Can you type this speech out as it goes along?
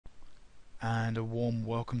and a warm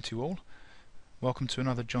welcome to you all. Welcome to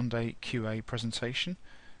another John Day QA presentation.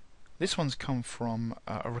 This one's come from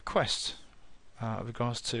a request with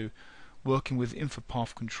regards to working with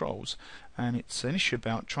InfoPath controls, and it's an issue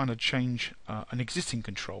about trying to change an existing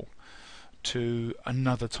control to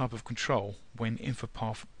another type of control when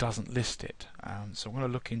InfoPath doesn't list it. So I'm going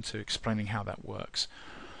to look into explaining how that works.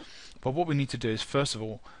 But what we need to do is first of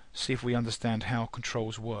all see if we understand how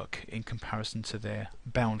controls work in comparison to their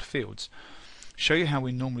bound fields. Show you how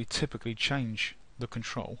we normally typically change the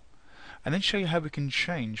control, and then show you how we can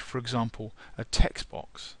change, for example, a text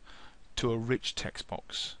box to a rich text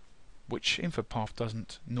box, which InfoPath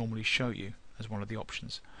doesn't normally show you as one of the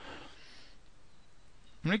options.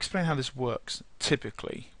 I'm going to explain how this works.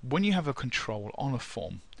 Typically, when you have a control on a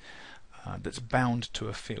form that's bound to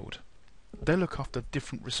a field, they look after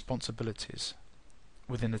different responsibilities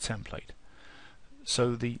within the template.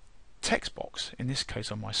 So the text box, in this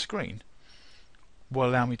case on my screen, will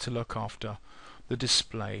allow me to look after the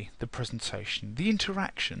display, the presentation, the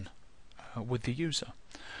interaction with the user,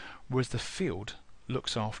 whereas the field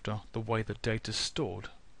looks after the way the data is stored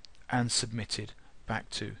and submitted back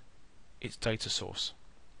to its data source.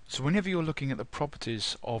 So whenever you're looking at the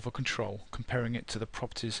properties of a control, comparing it to the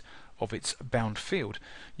properties of its bound field,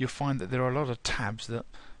 you'll find that there are a lot of tabs that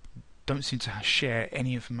don't seem to share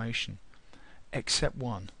any information except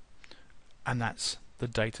one, and that's the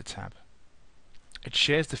data tab. It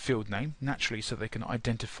shares the field name naturally so they can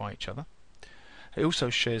identify each other. It also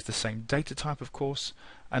shares the same data type, of course,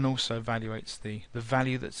 and also evaluates the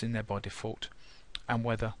value that's in there by default and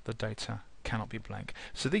whether the data cannot be blank.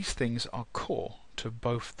 So these things are core to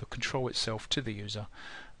both the control itself to the user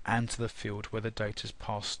and to the field where the data is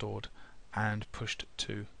passed, stored and pushed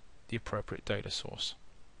to the appropriate data source.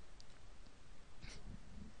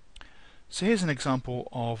 So here's an example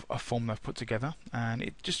of a form I've put together, and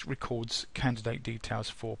it just records candidate details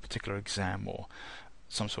for a particular exam or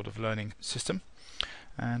some sort of learning system.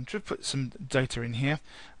 And to put some data in here,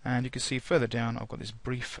 and you can see further down I've got this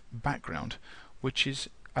brief background which is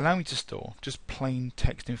allowing me to store just plain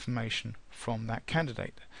text information from that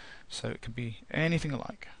candidate. So it can be anything I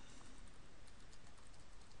like.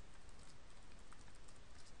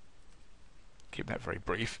 Keep that very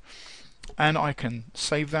brief. And I can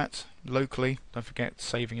save that locally. Don't forget,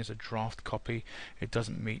 saving as a draft copy. It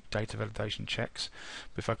doesn't meet data validation checks.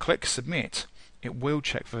 But if I click submit, it will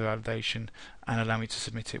check for validation and allow me to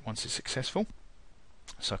submit it once it's successful.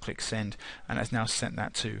 So I click send, and it's now sent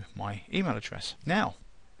that to my email address. Now,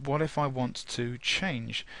 what if I want to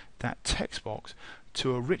change that text box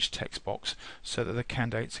to a rich text box so that the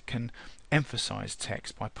candidates can emphasize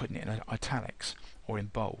text by putting it in italics or in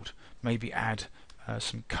bold, maybe add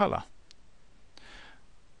some color.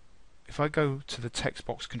 If I go to the text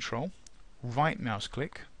box control, right mouse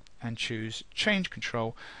click and choose change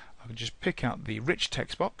control, I can just pick out the rich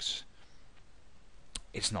text box.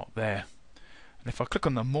 It's not there. And if I click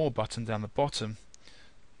on the more button down the bottom,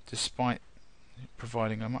 despite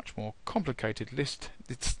providing a much more complicated list,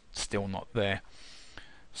 it's still not there.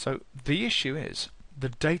 So the issue is the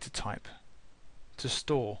data type to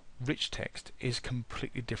store rich text is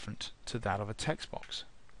completely different to that of a text box.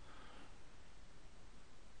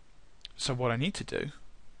 So what I need to do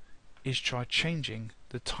is try changing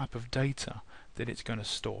the type of data that it's going to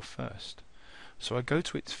store first. So I go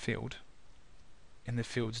to its field, in the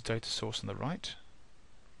field's data source on the right,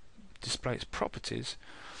 display its properties,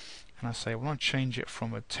 and I say I want to change it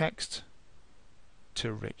from a text to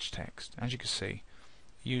a rich text. As you can see,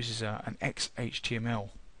 it uses an XHTML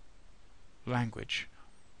language.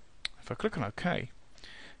 If I click on OK,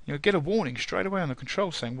 you'll get a warning straight away on the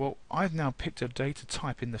control saying, well, I've now picked a data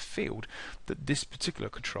type in the field that this particular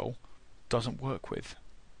control doesn't work with.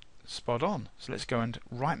 Spot on. So let's go and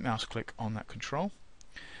right mouse click on that control,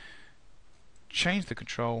 change the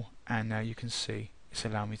control, and now you can see it's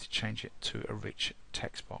allowing me to change it to a rich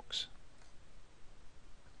text box.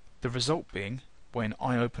 The result being, when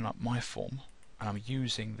I open up my form and I'm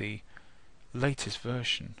using the latest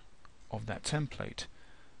version of that template,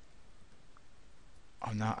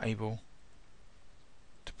 I'm now able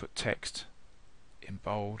to put text in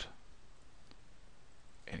bold,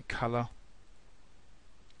 in color.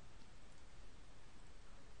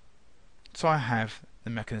 So I have the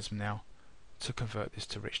mechanism now to convert this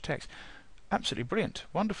to rich text. Absolutely brilliant,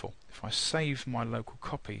 wonderful. If I save my local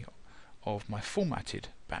copy of my formatted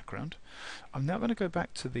background, I'm now going to go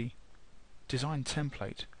back to the design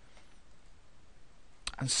template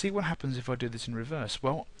and see what happens if I do this in reverse.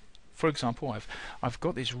 Well, for example, I've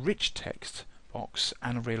got this rich text box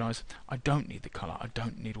and I realise I don't need the colour, I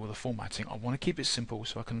don't need all the formatting. I want to keep it simple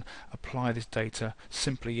so I can apply this data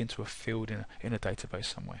simply into a field in a database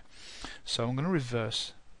somewhere. So I'm going to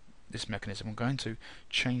reverse this mechanism. I'm going to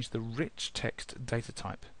change the rich text data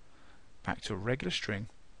type back to a regular string.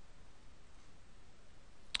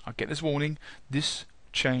 I get this warning: this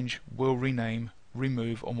change will rename,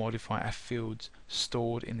 remove or modify our fields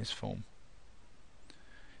stored in this form.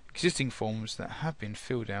 Existing forms that have been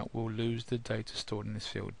filled out will lose the data stored in this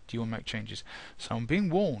field. Do you want to make changes? So I'm being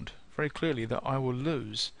warned very clearly that I will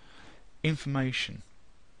lose information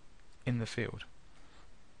in the field.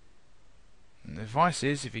 And the advice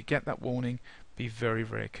is, if you get that warning, be very,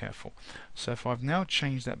 very careful. So if I've now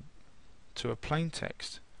changed that to a plain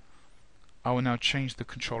text, I will now change the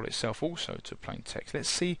control itself also to plain text. Let's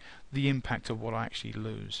see the impact of what I actually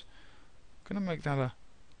lose. I'm going to make that a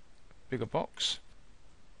bigger box.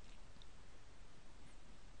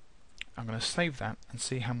 I'm going to save that and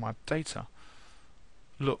see how my data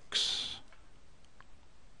looks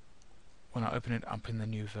when I open it up in the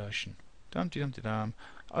new version. Dum-de-dum-de-dum.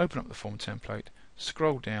 Open up the form template,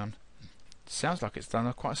 scroll down. Sounds like it's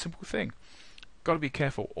done quite a simple thing. Got to be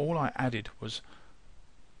careful. All I added was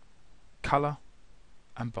colour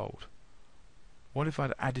and bold. What if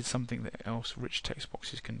I'd added something that else rich text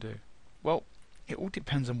boxes can do? Well, it all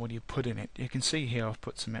depends on what you put in it. You can see here I've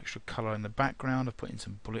put some extra colour in the background, I've put in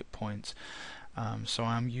some bullet points, so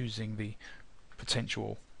I'm using the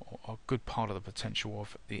potential, or a good part of the potential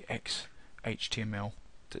of the XHTML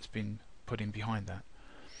that's been put in behind that.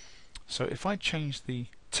 So if I change the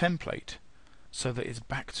template so that it's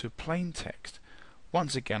back to plain text,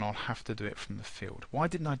 once again I'll have to do it from the field. Why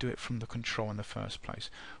didn't I do it from the control in the first place?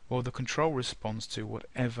 Well, the control responds to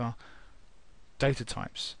whatever data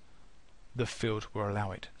types the field will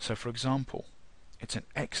allow it. So for example, it's an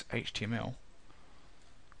XHTML,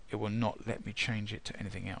 it will not let me change it to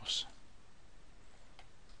anything else.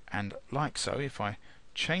 And like so, if I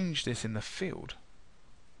change this in the field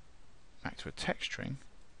back to a text string,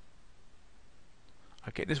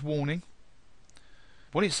 I get this warning.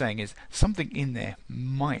 What it's saying is something in there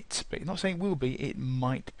might be, not saying will be, it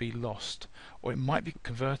might be lost, or it might be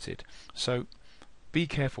converted. So be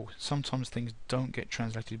careful. Sometimes things don't get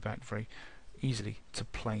translated back very easily to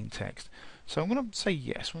plain text. So I'm going to say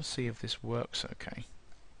yes. We'll see if this works okay.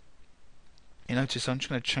 You notice I'm just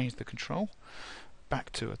going to change the control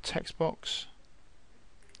back to a text box,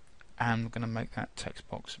 and I'm going to make that text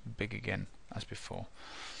box big again as before.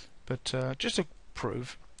 But just to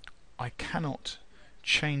prove, I cannot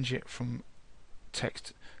change it from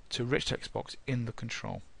text to rich text box in the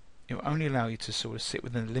control. It will only allow you to sort of sit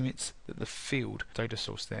within the limits that the field data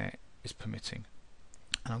source there is permitting.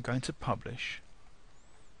 And I'm going to publish.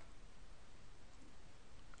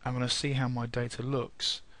 I'm going to see how my data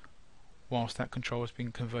looks whilst that control has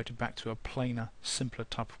been converted back to a plainer, simpler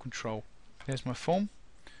type of control. There's my form.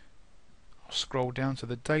 I'll scroll down to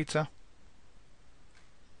the data.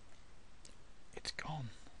 It's gone.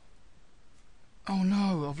 Oh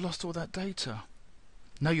no, I've lost all that data.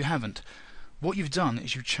 No, you haven't. What you've done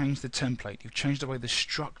is you've changed the template. You've changed the way the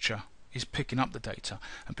structure is picking up the data,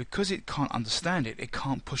 and because it can't understand it, it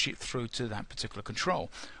can't push it through to that particular control.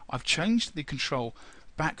 I've changed the control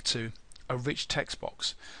back to a rich text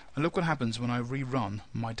box, and look what happens when I rerun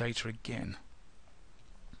my data again.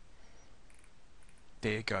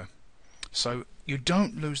 There you go. So you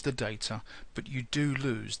don't lose the data, but you do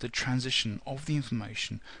lose the transition of the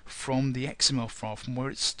information from the XML file, from where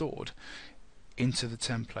it's stored, into the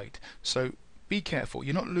template. So be careful.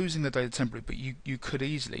 You're not losing the data template, but you could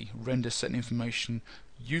easily render certain information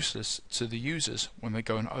useless to the users when they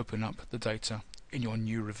go and open up the data in your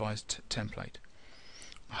new revised template.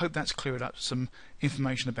 I hope that's cleared up some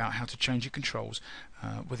information about how to change your controls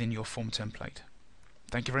within your form template.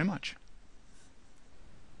 Thank you very much.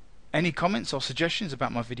 Any comments or suggestions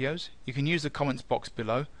about my videos, you can use the comments box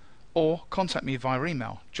below, or contact me via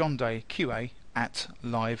email,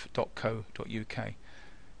 johndayqa@live.co.uk.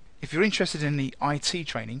 If you're interested in the IT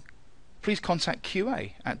training, please contact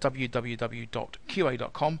QA at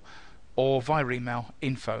www.qa.com or via email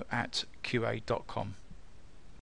info@qa.com.